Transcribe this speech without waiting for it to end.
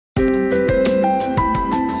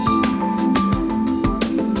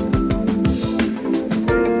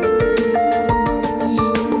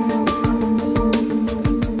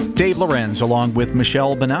Lorenz along with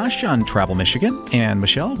Michelle Banash on Travel Michigan. And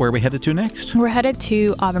Michelle, where are we headed to next? We're headed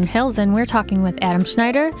to Auburn Hills, and we're talking with Adam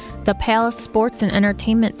Schneider, the Palace Sports and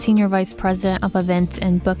Entertainment Senior Vice President of Events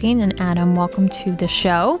and Booking. And Adam, welcome to the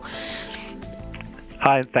show.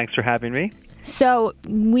 Hi, thanks for having me. So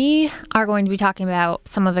we are going to be talking about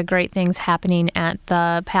some of the great things happening at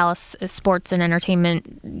the Palace Sports and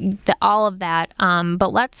Entertainment, all of that.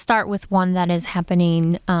 But let's start with one that is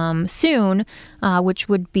happening soon, which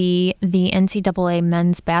would be the NCAA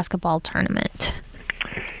men's basketball tournament.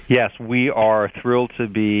 Yes, we are thrilled to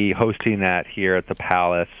be hosting that here at the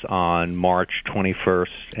Palace on March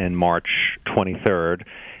 21st and March 23rd.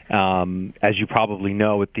 As you probably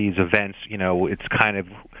know, with these events, it's kind of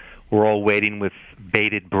we're all waiting with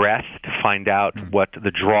bated breath to find out what the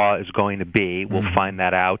draw is going to be. We'll find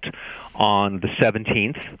that out on the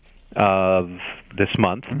 17th of this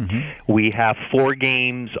month. We have 4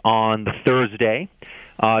 games on the Thursday,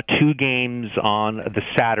 2 games on the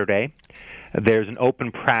Saturday. There's an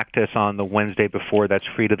open practice on the Wednesday before that's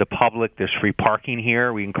free to the public. There's free parking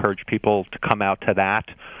here. We encourage people to come out to that.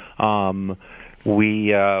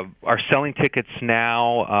 We are selling tickets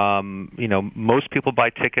now. Most people buy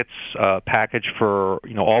tickets package for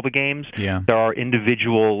all the games. Yeah. There are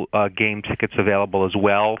individual game tickets available as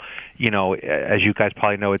well. As you guys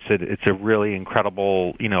probably know, it's a really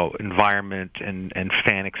incredible environment and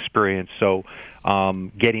fan experience. So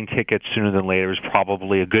getting tickets sooner than later is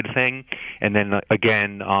probably a good thing. And then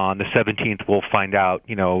again on the 17th, we'll find out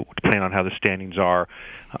depending on how the standings are,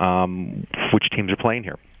 which teams are playing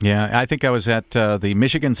here. Yeah, I think I was at the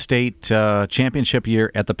Michigan State championship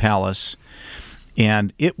year at the Palace,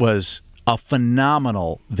 and it was a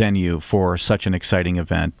phenomenal venue for such an exciting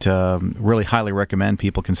event. Really highly recommend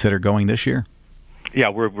people consider going this year. Yeah,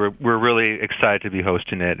 we're really excited to be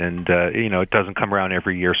hosting it, and it doesn't come around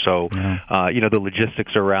every year. So, the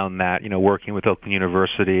logistics around that, working with Oakland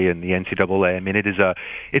University and the NCAA. I mean,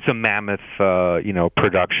 it's a mammoth,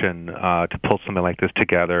 production to pull something like this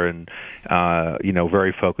together, and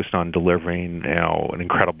very focused on delivering, an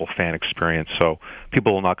incredible fan experience. So,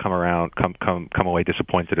 people will not come away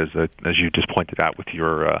disappointed as you just pointed out with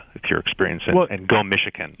your experience and go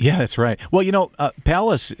Michigan. Yeah, that's right. Well,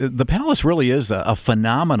 the Palace really is a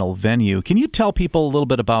phenomenal venue. Can you tell people a little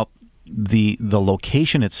bit about the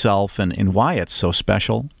location itself and why it's so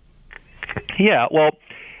special? Yeah, well,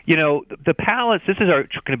 the Palace, this is going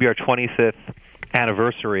to be our 25th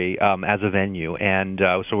anniversary as a venue, and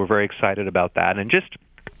so we're very excited about that. And just,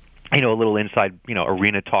 a little inside,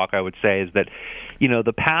 arena talk, I would say, is that,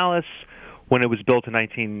 the Palace, when it was built in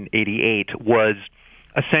 1988, was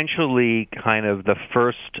essentially kind of the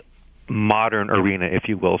first modern arena, if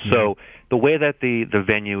you will. So the way that the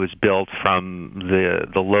venue is built, from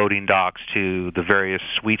the loading docks to the various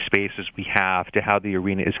suite spaces we have to how the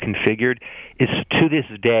arena is configured, is to this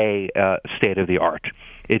day state of the art.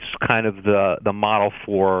 It's kind of the model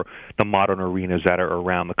for the modern arenas that are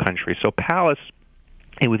around the country. So Palace,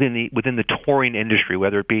 and within the touring industry,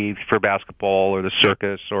 whether it be for basketball or the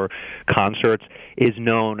circus or concerts, is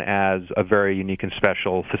known as a very unique and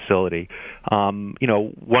special facility.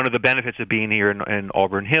 One of the benefits of being here in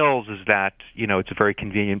Auburn Hills is that it's a very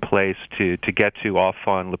convenient place to get to off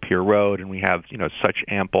on Lapeer Road, and we have such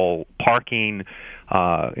ample parking,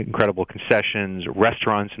 incredible concessions,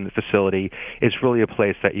 restaurants in the facility. It's really a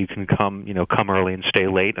place that you can come early and stay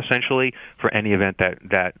late, essentially, for any event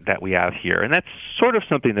that we have here. And that's sort of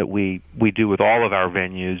something that we do with all of our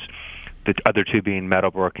venues, the other two being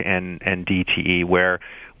Meadowbrook and DTE, where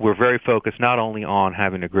we're very focused not only on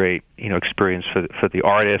having a great experience for the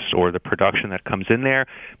artists or the production that comes in there,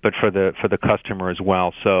 but for the customer as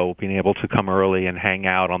well. So being able to come early and hang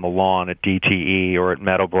out on the lawn at DTE or at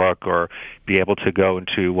Meadowbrook, or be able to go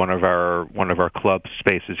into one of our club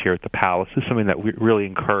spaces here at the Palace, is something that we really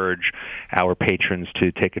encourage our patrons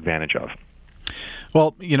to take advantage of.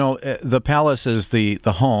 Well, the Palace is the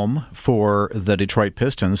home for the Detroit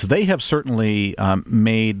Pistons. They have certainly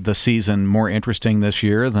made the season more interesting this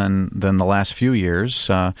year than the last few years.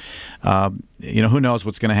 Who knows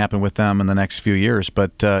what's going to happen with them in the next few years,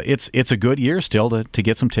 but it's a good year still to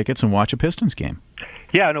get some tickets and watch a Pistons game.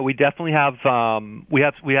 Yeah, no, we definitely have we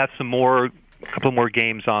have a couple more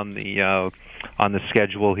games on the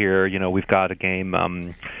schedule here. We've got a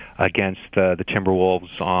game against the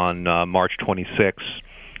Timberwolves on March 26th,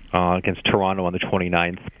 against Toronto on the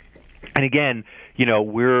 29th. And again,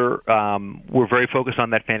 we're very focused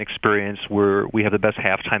on that fan experience. We have the best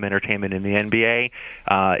halftime entertainment in the NBA.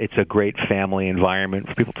 It's a great family environment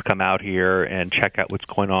for people to come out here and check out what's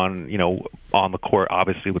going on, on the court.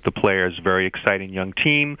 Obviously, with the players, very exciting young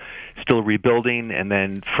team, still rebuilding, and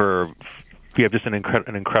then for we have just an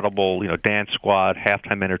incredible, dance squad,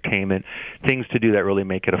 halftime entertainment, things to do that really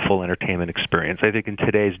make it a full entertainment experience. I think in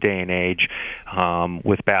today's day and age,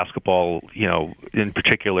 with basketball, in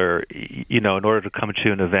particular, in order to come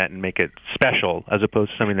to an event and make it special, as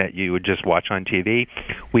opposed to something that you would just watch on TV,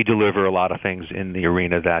 we deliver a lot of things in the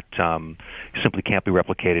arena that simply can't be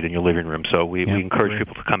replicated in your living room. So we encourage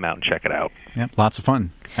people to come out and check it out. Yeah, lots of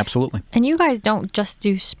fun. Absolutely. And you guys don't just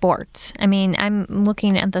do sports. I mean, I'm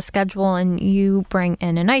looking at the schedule, and you bring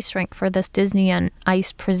in an ice rink for this Disney on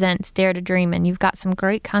Ice Presents Dare to Dream, and you've got some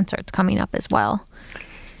great concerts coming up as well.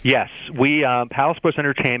 Yes, we Palace Sports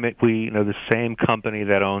Entertainment. We the same company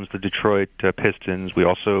that owns the Detroit Pistons. We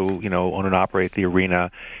also own and operate the arena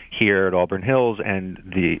here at Auburn Hills and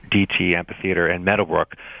the DT Amphitheater in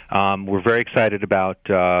Meadowbrook. We're very excited about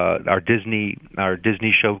our Disney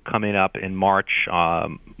show coming up in March.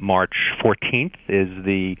 March 14th is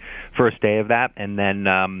the first day of that, and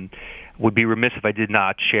then. Would be remiss if I did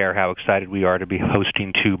not share how excited we are to be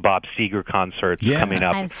hosting 2 Bob Seger concerts coming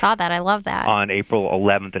up. I saw that. I love that. On April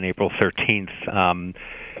 11th and April 13th.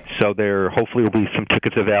 So there hopefully will be some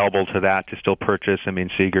tickets available to that to still purchase. I mean,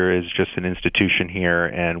 Seger is just an institution here,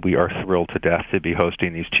 and we are thrilled to death to be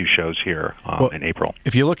hosting these 2 shows here in April.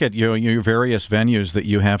 If you look at your various venues that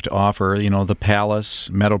you have to offer, the Palace,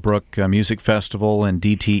 Meadowbrook Music Festival, and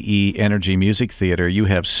DTE Energy Music Theater, you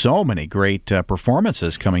have so many great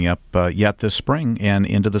performances coming up yet this spring and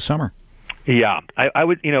into the summer. Yeah, I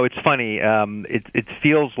would. It's funny. It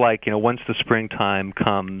feels like once the springtime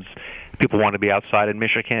comes, people want to be outside in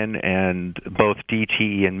Michigan, and both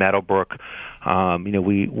DT and Meadowbrook.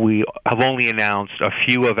 We have only announced a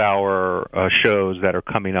few of our shows that are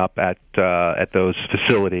coming up at those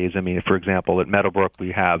facilities. I mean, for example, at Meadowbrook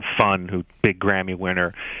we have Fun, who big Grammy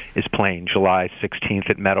winner, is playing July 16th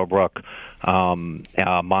at Meadowbrook.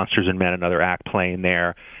 Monsters and Men, another act, playing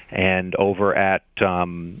there. And over at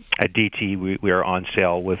DT, we are on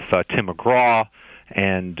sale with Tim McGraw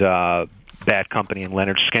and Bad Company and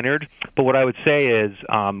Leonard Skinnard. But what I would say is,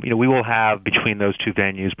 we will have between those 2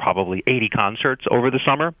 venues probably 80 concerts over the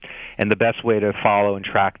summer. And the best way to follow and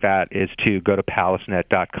track that is to go to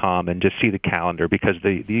palacenet.com and just see the calendar, because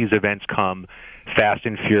these events come fast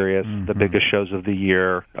and furious. Mm-hmm. The biggest shows of the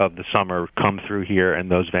year, of the summer, come through here in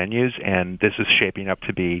those venues, and this is shaping up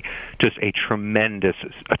to be just a tremendous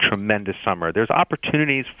summer. There's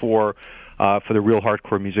opportunities for the real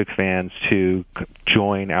hardcore music fans to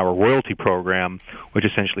join our royalty program, which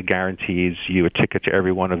essentially guarantees you a ticket to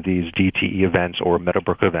every one of these DTE events or a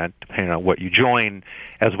Meadowbrook event, depending on what you join,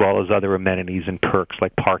 as well as other amenities and perks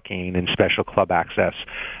like parking and special club access.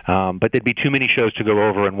 But there'd be too many shows to go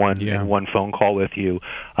over in one phone call with you.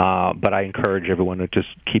 But I encourage everyone to just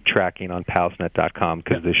keep tracking on palacenet.com,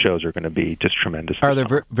 because the shows are going to be just tremendous. Are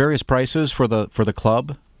there various prices for the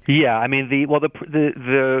club? Yeah, I mean there's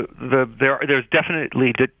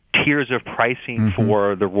definitely the tiers of pricing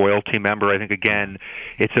for the royalty member. I think again,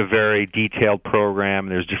 it's a very detailed program.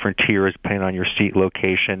 There's different tiers depending on your seat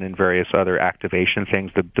location and various other activation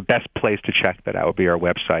things. The best place to check that out would be our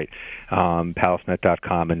website,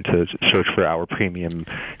 palacenet.com, and to search for our premium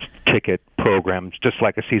ticket programs. Just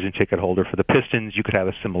like a season ticket holder for the Pistons, you could have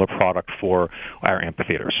a similar product for our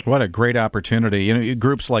amphitheaters. What a great opportunity.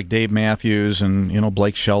 Groups like Dave Matthews and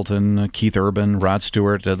Blake Shelton, Keith Urban, Rod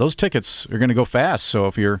Stewart, those tickets are going to go fast. So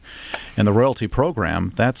if you're in the royalty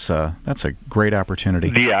program, that's a great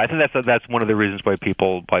opportunity. Yeah, I think that's one of the reasons why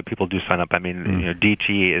people do sign up. I mean,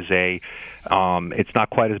 DT is it's not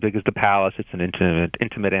quite as big as the Palace. It's an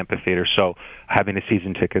intimate amphitheater. So having a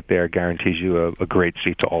season ticket there guarantees you a great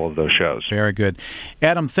seat to all of those shows. Very good.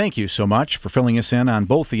 Adam, thank you so much for filling us in on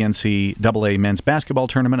both the NCAA men's basketball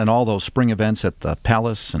tournament and all those spring events at the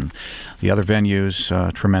Palace and the other venues.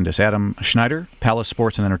 Tremendous. Adam Schneider, Palace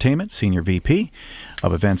Sports and Entertainment, Senior VP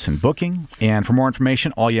of Events and Booking. And for more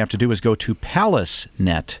information, all you have to do is go to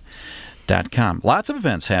palacenet.com. Lots of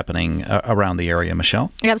events happening around the area,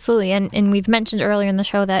 Michelle. Absolutely. And we've mentioned earlier in the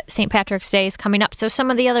show that St. Patrick's Day is coming up. So some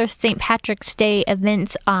of the other St. Patrick's Day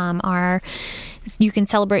events are you can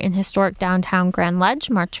celebrate in historic downtown Grand Ledge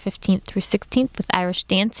March 15th through 16th with Irish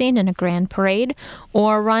dancing and a grand parade,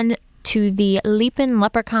 or run to the Leapin'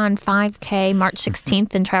 Leprechaun 5K March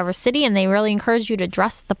 16th in Traverse City, and they really encourage you to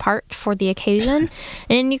dress the part for the occasion.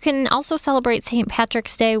 And you can also celebrate St.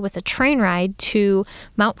 Patrick's Day with a train ride to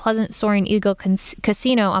Mount Pleasant Soaring Eagle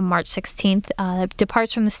Casino on March 16th. It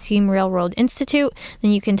departs from the Steam Railroad Institute. Then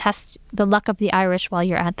you can test the luck of the Irish while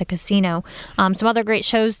you're at the casino. Some other great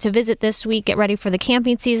shows to visit this week. Get ready for the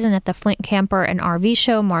camping season at the Flint Camper and RV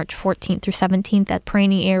Show March 14th through 17th at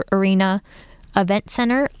Praney Arena Event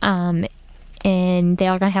Center. and they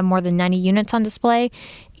are going to have more than 90 units on display.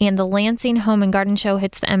 And the Lansing Home and Garden Show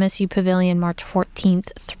hits the MSU Pavilion March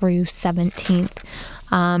 14th through 17th.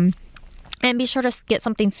 And be sure to get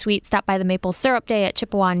something sweet. Stop by the Maple Syrup Day at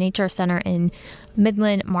Chippewa Nature Center in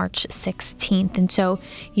Midland, March 16th. And so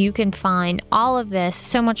you can find all of this,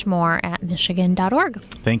 so much more, at Michigan.org.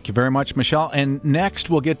 Thank you very much, Michelle. And next,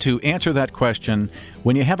 we'll get to answer that question.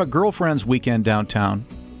 When you have a girlfriend's weekend downtown,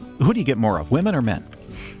 who do you get more of, women or men?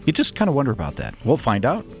 You just kind of wonder about that. We'll find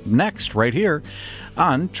out next, right here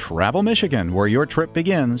on Travel Michigan, where your trip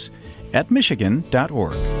begins at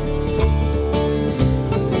Michigan.org.